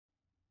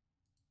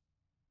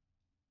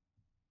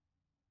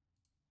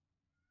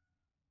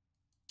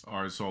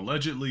All right, so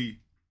allegedly,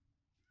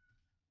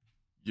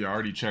 you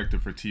already checked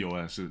it for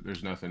TOS.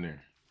 There's nothing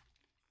there.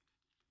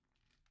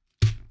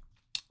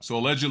 So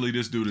allegedly,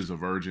 this dude is a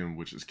virgin,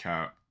 which is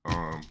cap.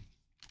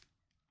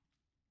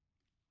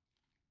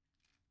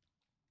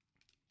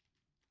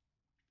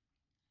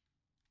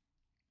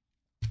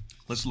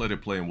 Let's let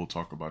it play and we'll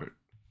talk about it.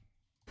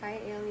 Hi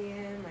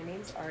Alien, my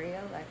name's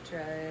Aria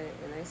Electra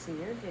and I see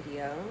your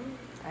video.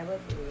 I would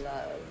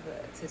love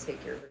to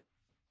take your...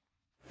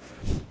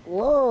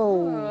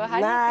 Whoa, Ooh, how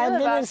do you I feel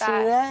didn't about see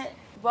that? that.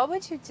 What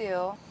would you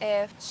do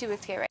if she was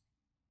gay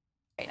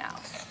right now?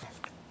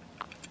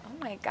 Oh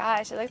my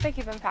gosh, it looks like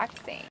you've been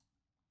practicing.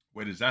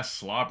 Wait, is that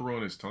slobber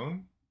on his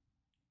tongue?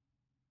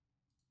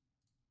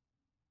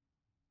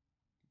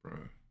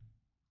 Bruh.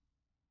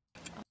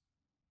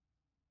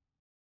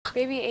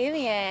 Baby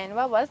Alien,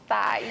 what was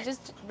that? You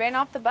just ran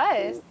off the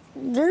bus.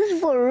 This is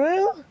for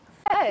real?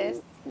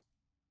 Yes.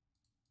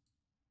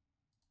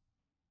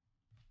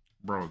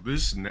 Bro,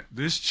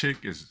 this chick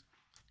is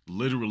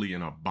literally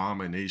an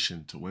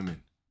abomination to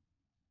women.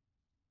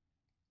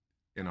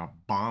 An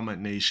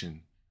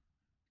abomination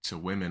to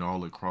women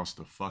all across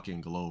the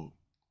fucking globe.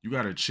 You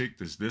got a chick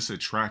that's this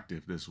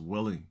attractive, that's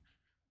willing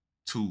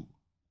to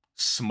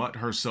smut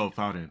herself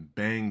out and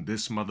bang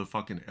this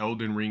motherfucking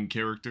Elden Ring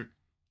character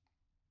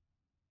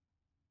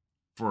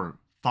for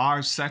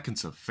 5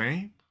 seconds of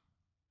fame?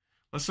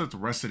 Let's let the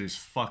rest of this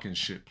fucking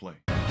shit play.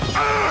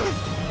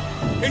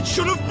 It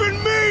should have been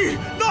me,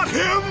 not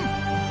him!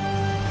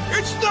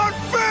 It's not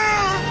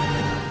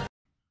fair!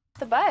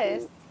 The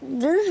bus.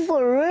 This is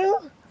for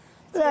real?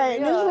 Like,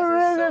 this is for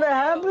real gonna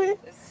happen?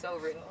 It's so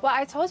real. Well,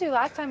 I told you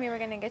last time we were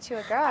gonna get you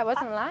a girl. I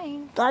wasn't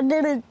lying. I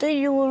didn't think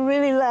you would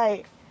really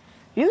like,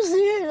 you see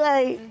it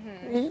like,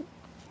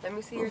 Let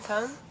me see your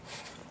tongue.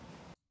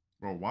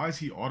 Bro, why does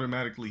he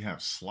automatically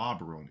have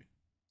slobber on it?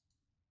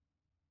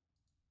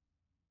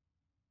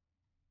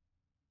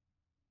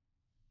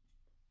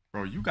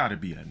 Bro, you gotta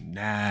be a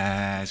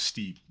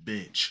nasty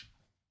bitch.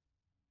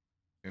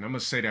 And I'm gonna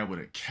say that with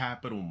a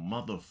capital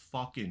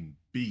motherfucking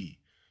B.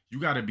 You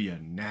gotta be a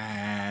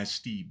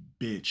nasty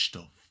bitch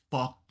to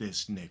fuck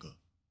this nigga.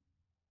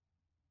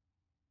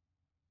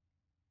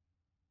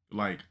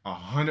 Like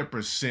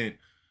 100%.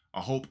 I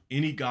hope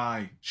any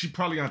guy, she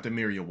probably gonna have to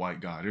marry a white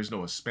guy. There's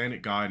no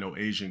Hispanic guy, no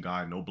Asian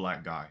guy, no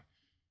black guy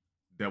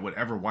that would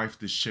ever wife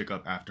this chick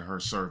up after her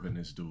serving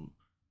this dude.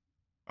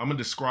 I'm gonna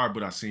describe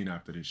what I seen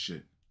after this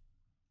shit.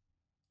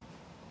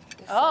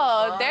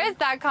 Oh, there's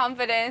that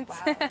confidence.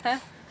 Wow.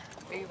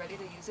 Are you ready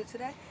to use it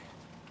today?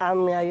 I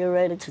mean, are you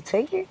ready to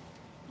take it?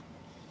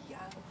 Yeah.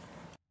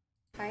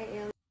 Hi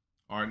Alien.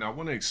 All right, now I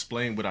want to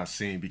explain what I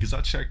seen because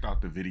I checked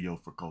out the video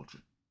for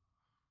culture.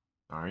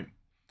 All right,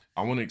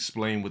 I want to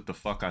explain what the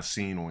fuck I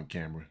seen on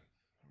camera.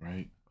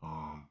 Right.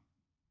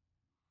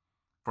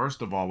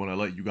 First of all, I want to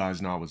let you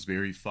guys know I was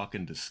very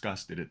fucking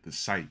disgusted at the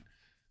sight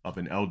of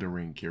an Elden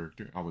Ring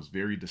character. I was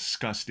very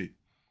disgusted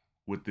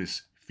with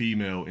this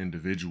female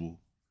individual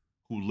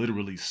who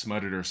literally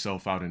smutted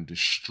herself out and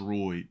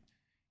destroyed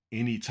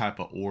any type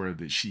of aura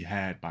that she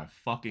had by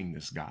fucking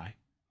this guy.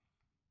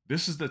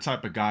 This is the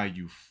type of guy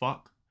you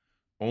fuck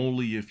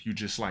only if you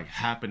just like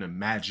happen to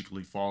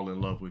magically fall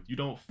in love with. You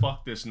don't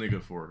fuck this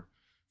nigga for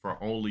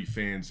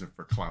OnlyFans and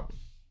for clout.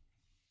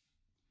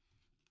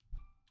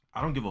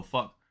 I don't give a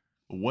fuck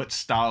what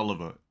style of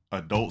a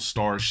adult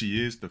star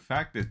she is. The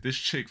fact that this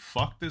chick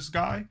fucked this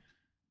guy,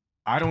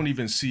 I don't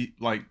even see,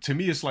 like, to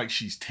me it's like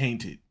she's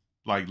tainted.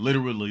 Like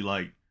literally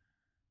like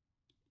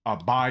a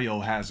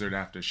biohazard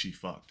after she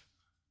fucked.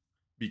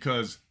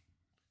 Because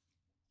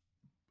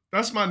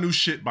that's my new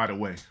shit, by the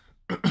way.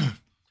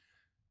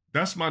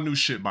 That's my new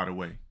shit, by the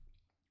way.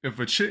 If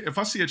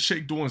I see a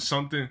chick doing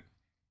something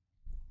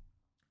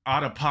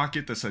out of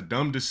pocket that's a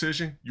dumb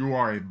decision, you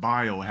are a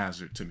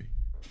biohazard to me.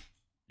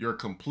 You're a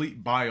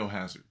complete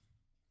biohazard.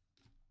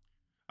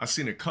 I've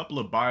seen a couple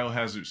of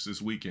biohazards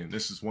this weekend.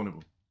 This is one of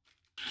them.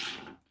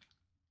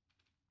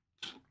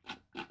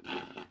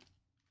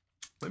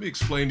 Let me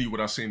explain to you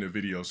what I seen in the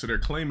video. So they're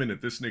claiming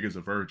that this nigga's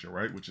a virgin,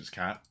 right? Which is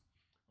cap.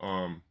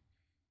 Hold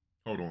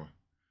on.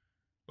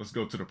 Let's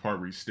go to the part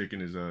where he's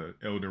sticking his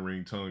Elden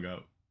Ring tongue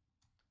out.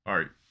 All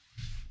right.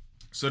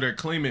 So they're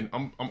claiming,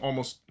 I'm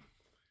almost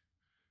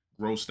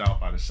grossed out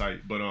by the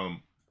sight, but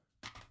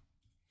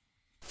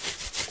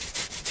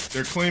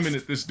they're claiming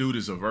that this dude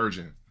is a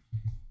virgin,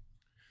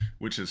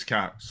 which is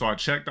cap. So I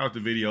checked out the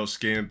video,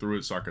 scanned through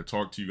it so I could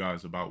talk to you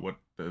guys about what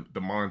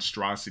the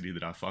monstrosity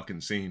that I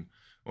fucking seen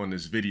on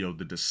this video,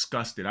 the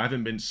disgusted. I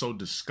haven't been so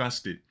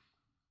disgusted.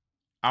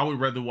 I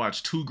would rather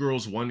watch 2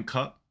 girls, 1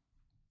 cup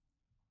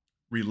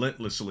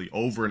relentlessly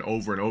over and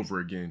over and over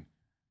again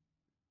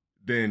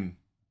than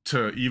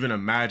to even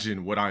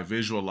imagine what I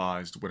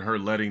visualized with her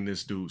letting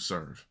this dude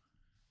serve.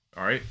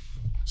 All right.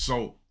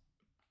 So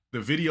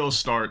the video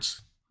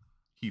starts.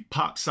 He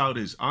pops out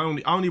his, I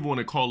don't even want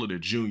to call it a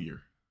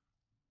junior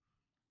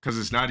because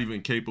it's not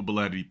even capable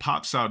at it. He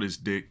pops out his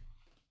dick.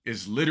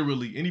 It's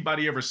literally,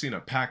 anybody ever seen a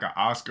pack of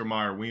Oscar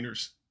Mayer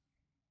wieners?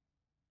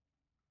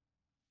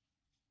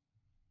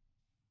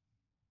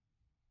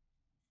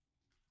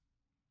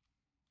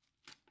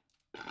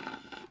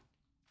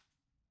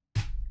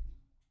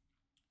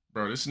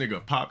 Bro, this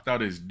nigga popped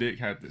out his dick,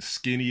 had the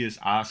skinniest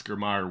Oscar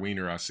Mayer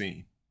wiener I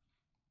seen.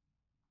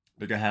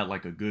 Nigga had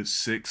like a good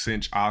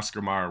 6-inch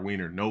Oscar Mayer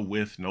wiener. No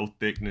width, no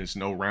thickness,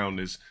 no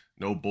roundness,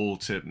 no bull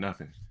tip,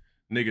 nothing.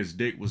 Nigga's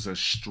dick was a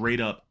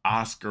straight up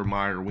Oscar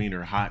Mayer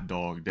wiener hot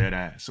dog, dead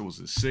ass. It was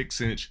a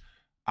 6-inch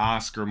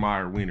Oscar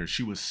Mayer wiener.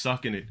 She was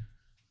sucking it.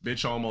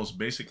 Bitch almost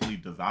basically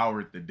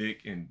devoured the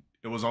dick, and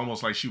it was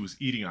almost like she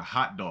was eating a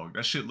hot dog.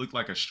 That shit looked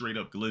like a straight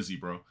up glizzy,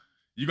 bro.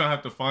 You gonna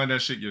have to find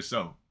that shit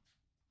yourself.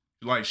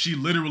 Like, she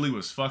literally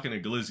was fucking a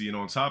glizzy, and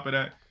on top of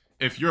that,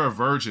 if you're a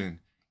virgin,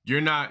 you're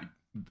not,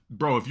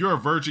 bro, if you're a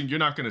virgin, you're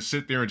not gonna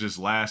sit there and just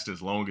last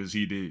as long as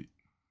he did.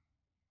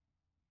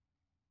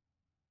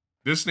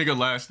 This nigga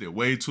lasted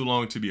way too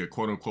long to be a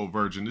quote unquote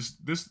virgin.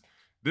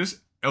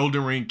 This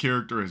Elden Ring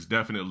character is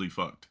definitely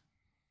fucked.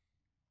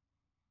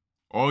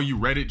 All you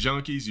Reddit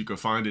junkies, you can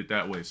find it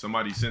that way.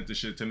 Somebody sent the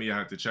shit to me. I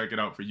had to check it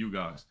out for you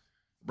guys.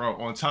 Bro,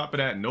 on top of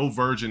that, no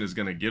virgin is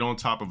gonna get on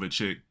top of a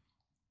chick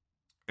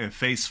and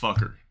face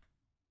fuck her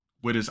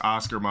with his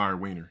Oscar Mayer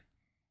wiener.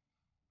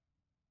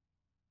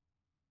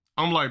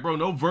 I'm like, bro,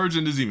 no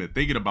virgin is even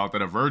thinking about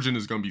that. A virgin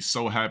is gonna be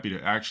so happy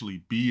to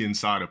actually be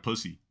inside a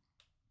pussy.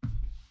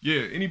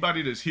 Yeah,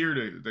 anybody that's here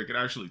that could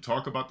actually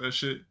talk about that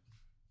shit,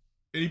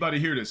 anybody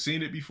here that's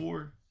seen it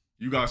before,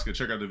 you guys can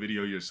check out the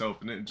video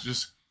yourself. And then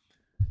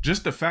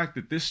just the fact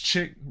that this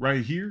chick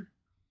right here,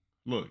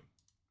 look,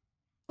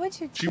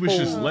 she was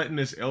just letting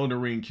this Elden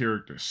Ring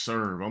character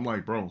serve. I'm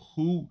like, bro,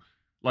 who,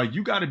 like,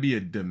 you gotta be a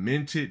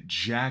demented,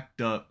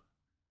 jacked up,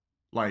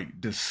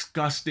 like,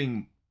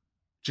 disgusting,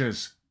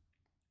 just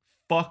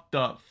fucked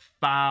up,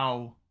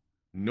 foul,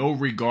 no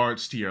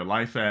regards to your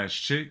life ass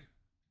chick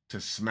to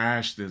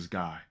smash this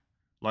guy.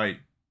 Like,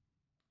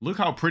 look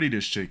how pretty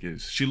this chick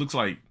is. She looks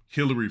like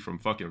Hillary from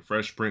fucking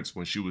Fresh Prince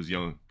when she was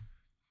young.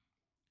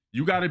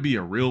 You gotta be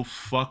a real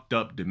fucked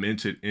up,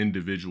 demented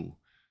individual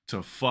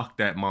to fuck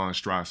that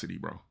monstrosity,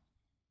 bro.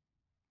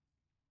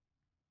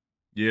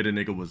 Yeah, the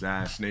nigga was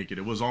ass naked.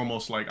 It was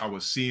almost like I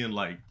was seeing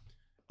like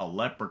a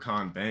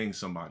leprechaun bang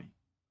somebody.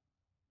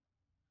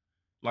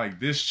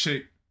 Like, this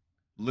chick,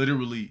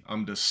 literally,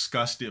 I'm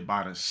disgusted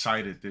by the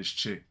sight of this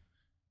chick.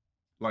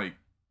 Like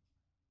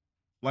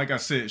I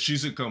said,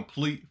 she's a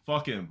complete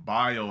fucking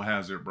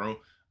biohazard, bro.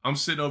 I'm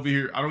sitting over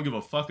here. I don't give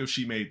a fuck if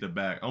she made the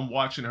back. I'm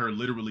watching her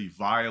literally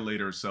violate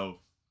herself.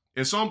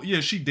 It's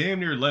yeah, she damn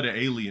near let an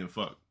alien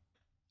fuck.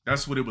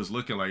 That's what it was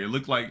looking like. It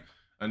looked like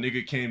a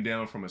nigga came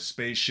down from a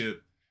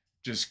spaceship,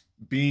 just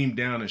beamed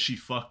down, and she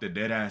fucked a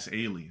dead ass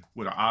alien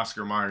with an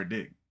Oscar Mayer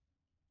dick.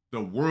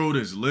 The world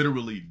is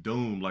literally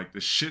doomed. Like, the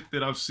shit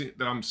that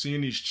I'm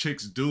seeing these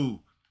chicks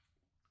do,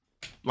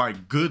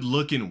 like good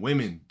looking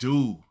women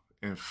do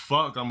and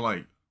fuck. I'm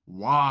like,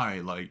 why?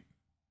 Like,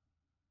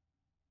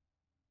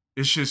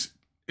 it's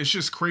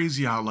just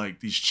crazy how like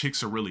these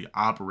chicks are really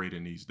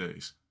operating these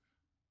days.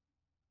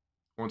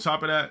 On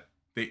top of that,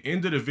 the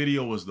end of the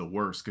video was the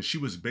worst because she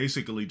was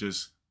basically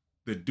just,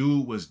 the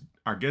dude was,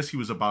 I guess he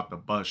was about to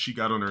bust. She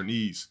got on her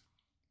knees.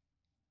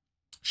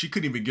 She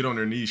couldn't even get on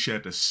her knees. She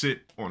had to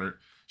sit on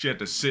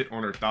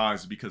her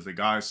thighs because the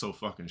guy's so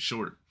fucking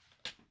short.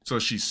 So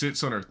she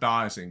sits on her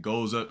thighs and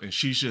goes up, and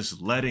she's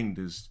just letting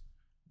this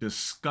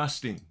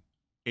disgusting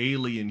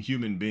alien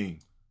human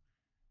being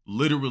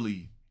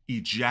literally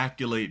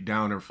ejaculate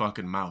down her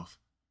fucking mouth.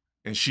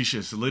 And she's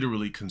just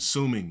literally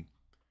consuming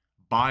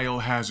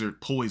biohazard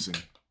poison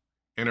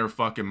in her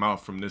fucking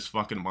mouth from this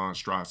fucking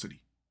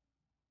monstrosity.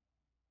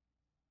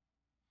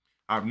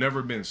 I've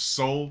never been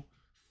so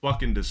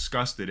fucking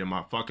disgusted in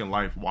my fucking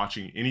life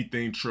watching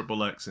anything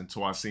XXX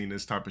until I seen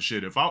this type of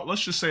shit.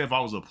 Let's just say if I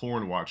was a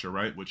porn watcher,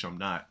 right? Which I'm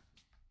not.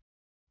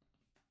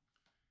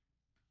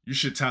 You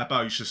should tap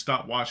out. You should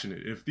stop watching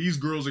it. If these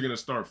girls are gonna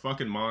start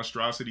fucking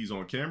monstrosities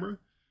on camera,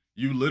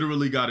 you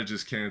literally gotta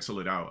just cancel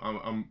it out.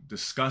 I'm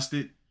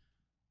disgusted.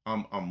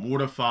 I'm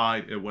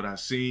mortified at what I've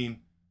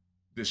seen.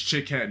 This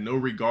chick had no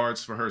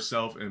regards for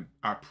herself, and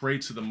I pray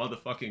to the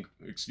motherfucking,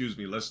 excuse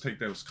me, let's take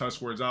those cuss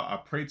words out. I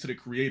pray to the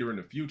creator in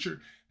the future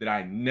that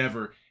I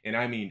never, and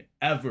I mean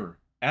ever,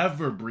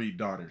 ever breed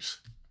daughters.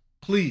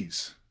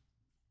 Please.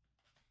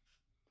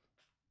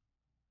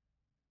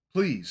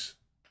 Please.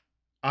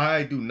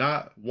 I do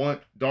not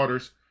want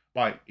daughters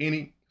by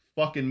any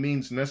fucking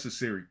means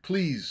necessary.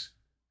 Please,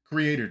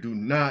 creator, do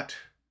not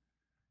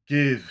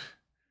give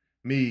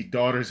me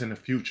daughters in the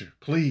future.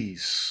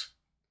 Please.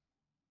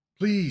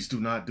 Please do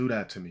not do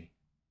that to me.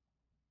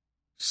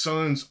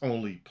 Sons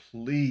only,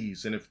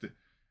 please. And if the...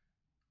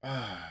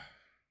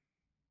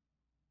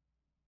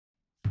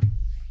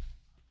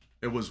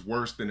 It was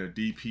worse than a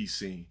DP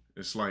scene.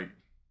 It's like,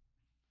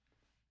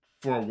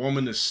 for a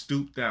woman to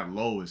stoop that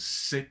low is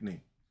sickening.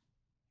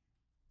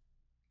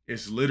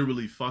 It's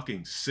literally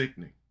fucking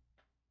sickening.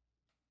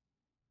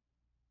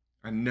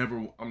 I'm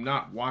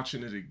not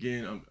watching it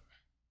again.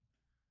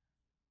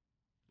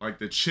 Like,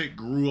 the chick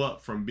grew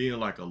up from being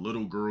like a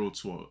little girl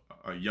to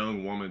a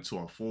young woman to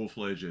a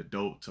full-fledged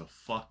adult to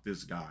fuck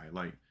this guy.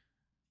 Like,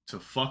 to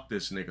fuck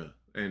this nigga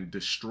and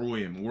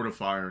destroy and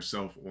mortify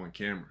herself on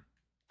camera.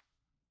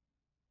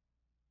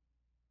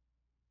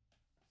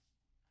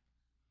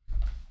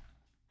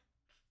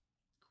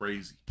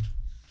 crazy.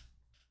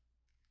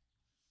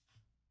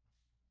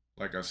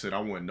 Like I said, I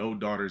want no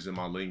daughters in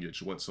my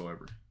lineage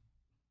whatsoever.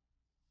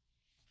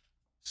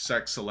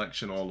 Sex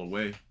selection all the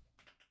way.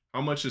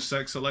 How much is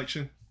sex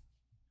selection?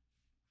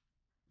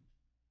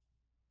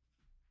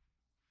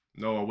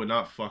 No, I would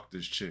not fuck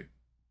this chick.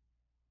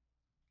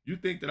 You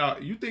think that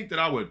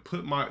I would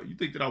put my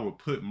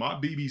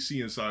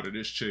BBC inside of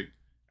this chick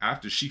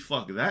after she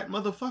fucked that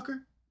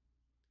motherfucker?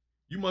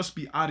 You must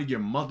be out of your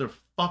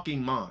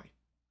motherfucking mind.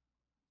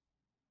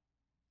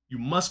 You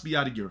must be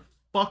out of your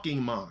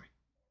fucking mind.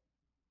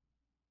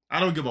 I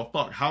don't give a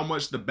fuck how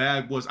much the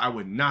bag was. I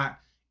would not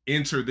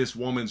enter this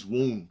woman's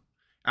womb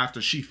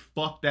after she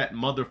fucked that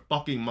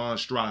motherfucking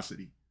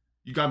monstrosity.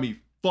 You got me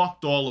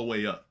fucked all the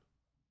way up.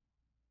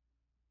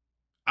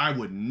 I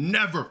would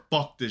never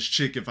fuck this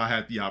chick if I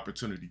had the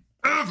opportunity.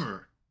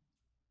 Ever.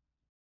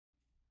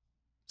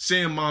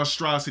 Saying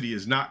monstrosity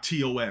is not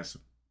TOS.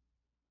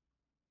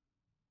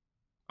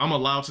 I'm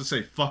allowed to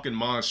say fucking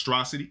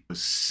monstrosity. It's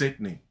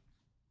sickening.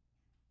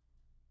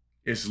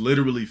 It's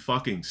literally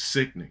fucking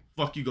sickening.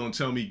 Fuck you gonna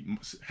tell me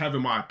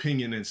having my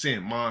opinion and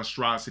saying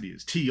monstrosity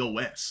is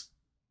TOS.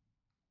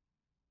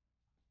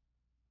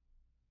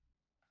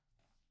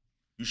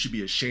 You should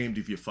be ashamed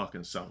of your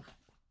fucking self.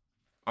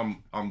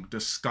 I'm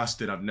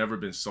disgusted. I've never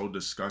been so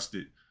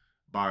disgusted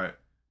by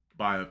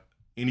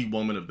any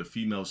woman of the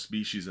female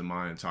species in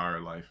my entire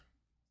life.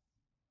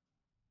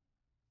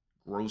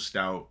 Grossed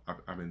out.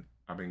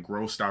 I've been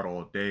grossed out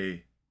all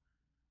day.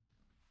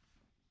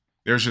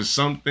 There's just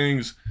some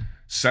things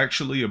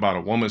sexually about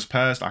a woman's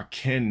past I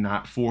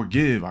cannot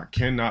forgive. I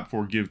cannot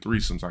forgive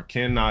threesomes. I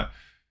cannot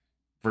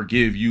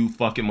forgive you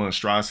fucking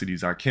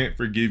monstrosities. I can't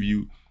forgive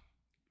you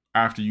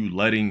after you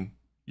letting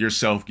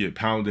yourself get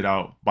pounded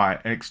out by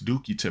an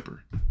ex-dookie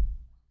tipper.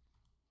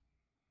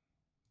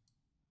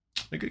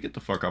 Nigga, get the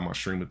fuck out my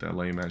stream with that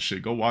lame ass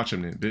shit. Go watch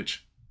him then, bitch.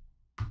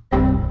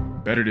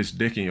 Better this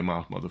dick in your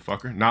mouth,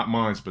 motherfucker. Not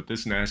mine, but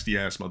this nasty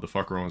ass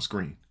motherfucker on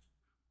screen.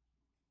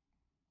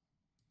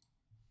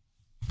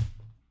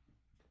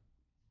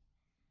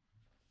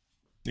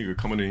 Nigga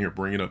coming in here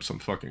bringing up some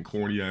fucking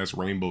corny ass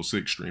Rainbow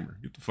Six streamer.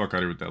 Get the fuck out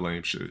of here with that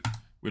lame shit.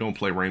 We don't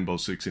play Rainbow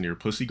Six in here,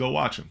 pussy. Go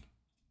watch him.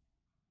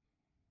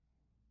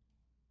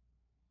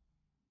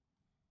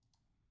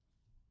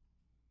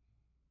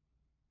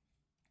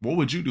 What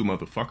would you do,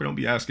 motherfucker? Don't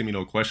be asking me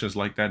no questions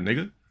like that,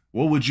 nigga.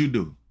 What would you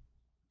do?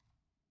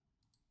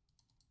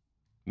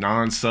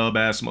 Non-sub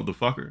ass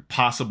motherfucker.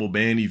 Possible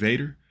ban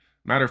evader.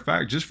 Matter of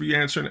fact, just for you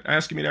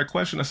asking me that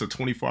question, that's a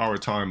 24-hour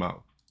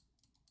timeout.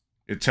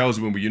 It tells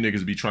me when you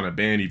niggas be trying to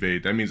ban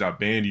evade. That means I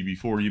banned you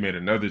before you made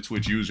another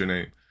Twitch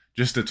username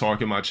just to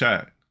talk in my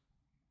chat.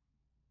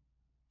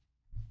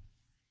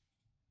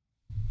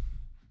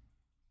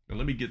 Now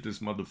let me get this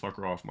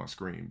motherfucker off my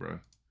screen, bro.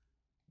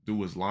 Dude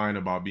was lying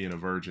about being a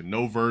virgin.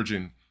 No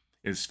virgin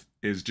is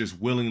just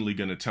willingly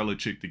gonna tell a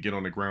chick to get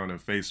on the ground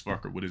and face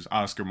fuck her with his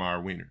Oscar Mayer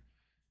wiener.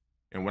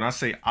 And when I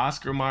say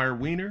Oscar Mayer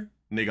wiener,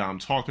 nigga, I'm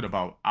talking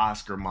about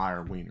Oscar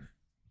Mayer wiener.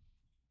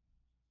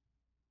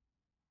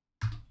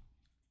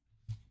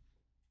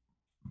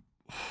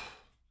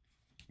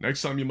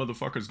 Next time you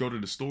motherfuckers go to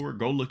the store,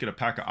 go look at a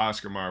pack of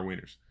Oscar Mayer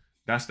wieners.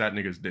 That's that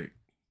nigga's dick.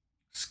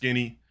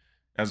 Skinny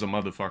as a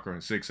motherfucker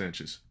and 6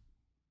 inches.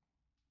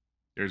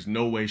 There's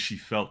no way she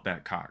felt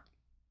that cock.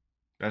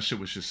 That shit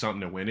was just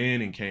something that went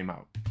in and came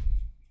out.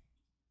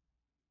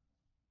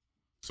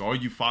 So all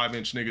you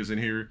 5-inch niggas in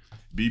here,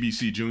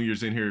 BBC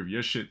juniors in here, if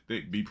your shit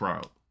thick, be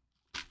proud.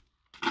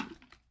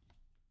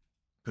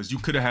 Because you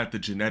could have had the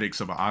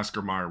genetics of an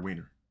Oscar Mayer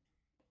wiener.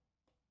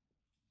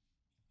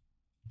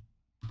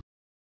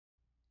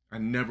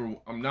 I'm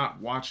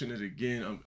not watching it again.